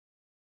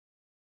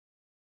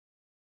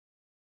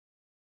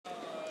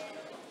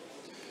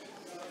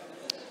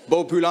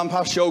Bopulant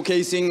par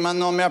showcasing,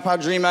 maintenant mère par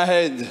dream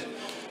ahead.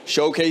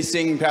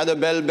 Showcasing, paire de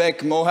belles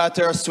becs,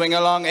 Mohatter, swing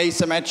along,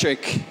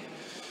 asymmetric.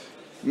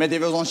 Mettez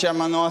vos enchères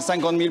maintenant à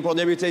 50 000 pour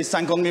débuter,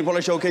 50 000 pour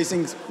le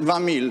showcasing,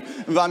 20 000.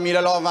 20 000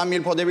 alors, 20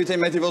 000 pour débuter,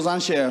 mettez vos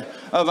enchères.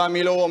 20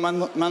 000 euros,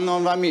 maintenant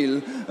 20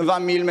 000.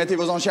 20 000, mettez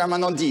vos enchères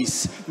maintenant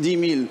 10.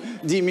 10 000.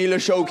 10 000 le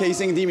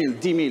showcasing, 10 000.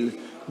 10 000.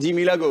 10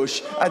 000 à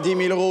gauche, à 10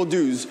 000 euros,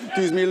 12.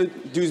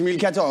 12 000,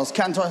 14.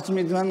 14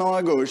 000 maintenant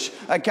à gauche,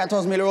 à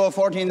 14 000 euros,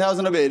 14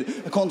 000 a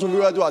bid. Contre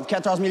vous à droite,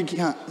 14 000,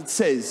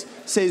 16.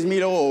 16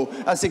 000 euros,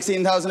 à 16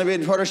 000 a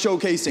bid pour le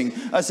showcasing,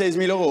 à 16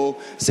 000 euros.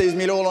 16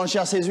 000 euros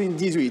l'enchère, 16 000,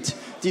 18.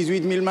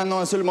 18 000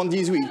 maintenant, seulement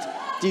 18.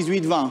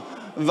 18, 20.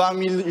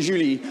 20 000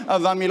 Julie, à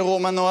 20 000 euros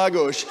maintenant à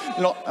gauche,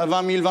 à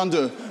 20 000,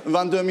 22.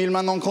 22 000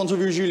 maintenant contre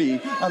vous Julie,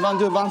 à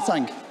 22,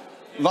 25.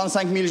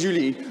 25 000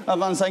 Julie, à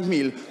 25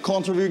 000.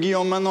 Contre-vue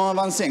Guillaume maintenant à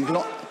 25.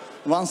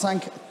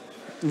 25,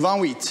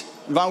 28.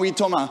 28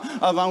 Thomas,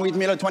 à 28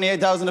 000 à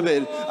 28 000 a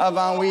bid. À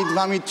 28,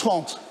 28,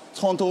 30.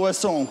 30 au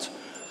restaurant,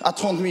 à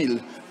 30 000.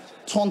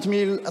 30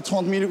 000 à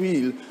 30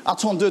 000, à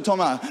 32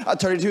 Thomas, à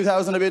 32 000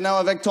 a bid now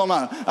avec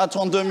Thomas, à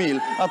 32 000,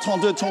 à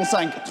 32,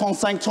 35,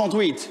 35,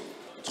 38.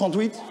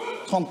 38,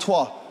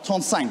 33,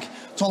 35.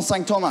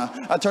 35 Thomas,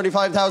 à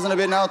 35 000 a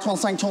bid now,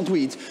 35,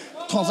 38.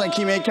 35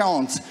 qui met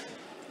 40.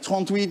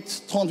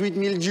 38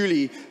 000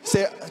 Julie,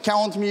 c'est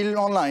 40 000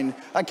 online.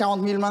 À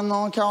 40 000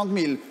 maintenant, 40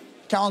 000.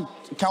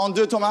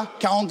 42 Thomas,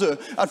 42.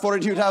 À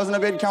 42 000 a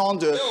bid,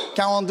 42.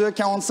 42,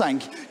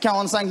 45.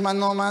 45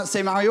 maintenant,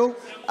 c'est Mario.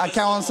 À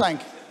 45.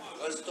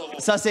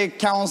 Ça, c'est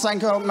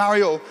 45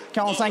 Mario.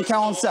 45,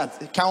 47.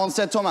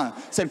 47 Thomas.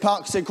 C'est le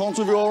parc, c'est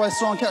contre-vue au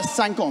restaurant,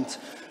 50.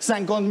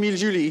 50 000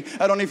 Julie.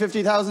 À donner 50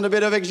 000 a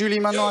bid avec Julie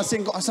maintenant à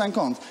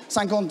 50.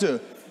 52.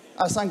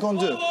 À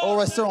 52 au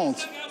restaurant.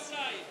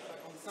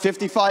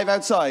 55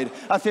 outside.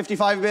 At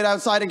 55 bid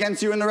outside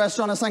against you in the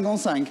restaurant at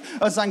 55.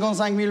 At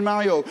 55 000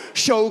 Mario.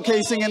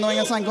 Showcasing in the ring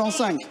at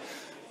 55.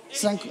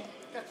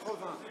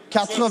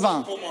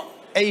 80.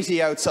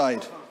 80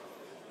 outside.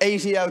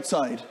 80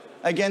 outside.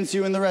 Against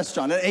you in the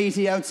restaurant at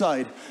 80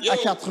 outside. At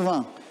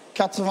 80.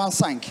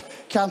 85.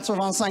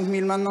 85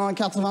 000 maintenant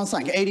at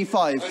 85.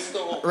 85.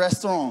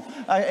 Restaurant.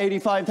 At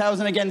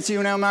 85,000 against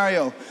you now,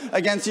 Mario.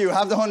 Against you.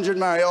 Have the 100,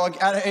 Mario.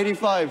 At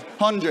 85.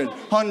 100.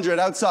 100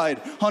 outside.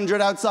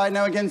 100 outside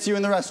now against you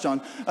in the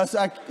restaurant. At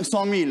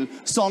 100 000.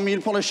 100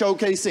 000 pour le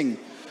showcasing.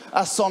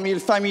 À 100 000,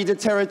 famille de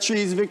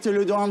territories, Victor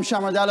Ludorm,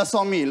 Chamardal à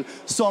 100 000.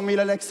 100 000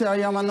 à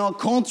l'extérieur maintenant,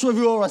 contre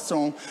vous au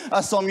restaurant,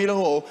 à 100 000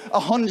 euros.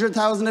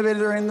 100,000 a bid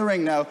in the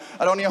ring now.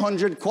 At only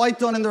 100, quite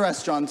done in the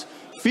restaurant.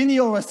 Fini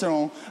au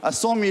restaurant, à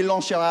 100 000,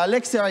 l'enchère à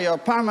l'extérieur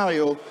par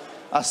Mario.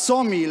 À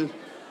 100 000,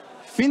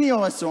 fini au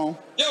restaurant.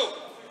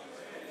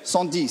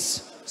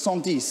 110,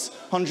 110,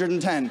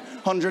 110,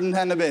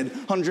 110 a bid.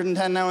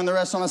 110 now in the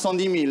restaurant à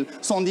 110 000.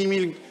 110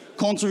 000,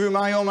 contre vous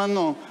Mario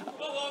maintenant.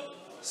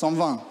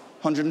 120.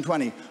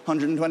 120,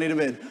 120 to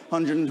bid,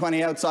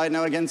 120 outside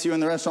now against you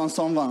in the restaurant,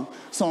 120,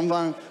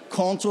 120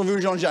 contre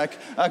vous Jean-Jacques,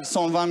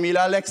 120 000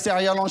 à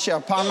l'extérieur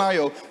l'enchère par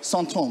Mario,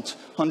 130,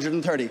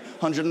 130,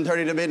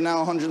 130 to bid now,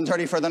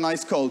 130 for the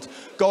nice cold.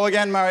 Go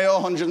again Mario,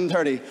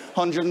 130,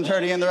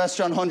 130 in the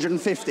restaurant,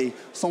 150,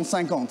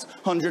 150,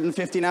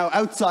 150 now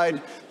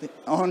outside,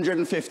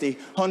 150,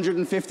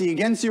 150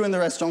 against you in the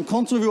restaurant,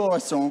 contre vous au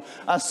restaurant,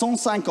 à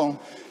 150.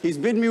 He's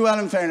bid me well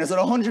in fairness, at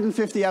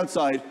 150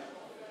 outside.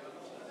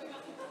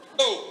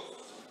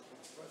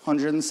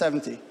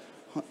 170,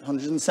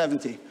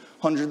 170,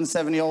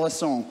 170 au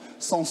restaurant,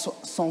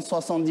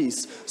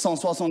 170,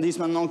 170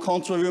 maintenant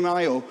contre vous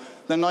Mario.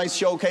 The nice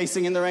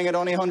showcasing in the ring at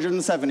only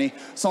 170,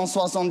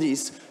 170.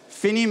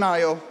 Fini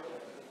Mario.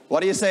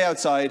 What do you say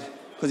outside?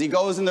 Because he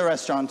goes in the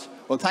restaurant.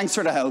 Well, thanks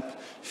for the help.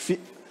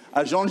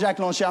 À Jean-Jacques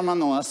Lonchère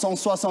maintenant, à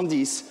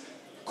 170.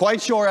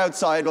 Quite sure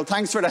outside. Well,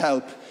 thanks for the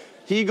help.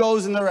 He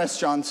goes in the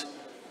restaurant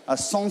à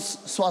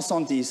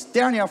 170.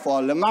 Dernière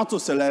fois, le marteau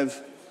se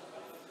lève.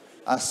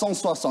 À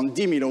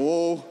 170 000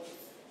 euros,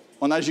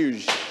 on a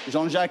juge.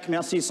 Jean-Jacques,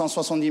 merci,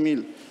 170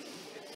 000.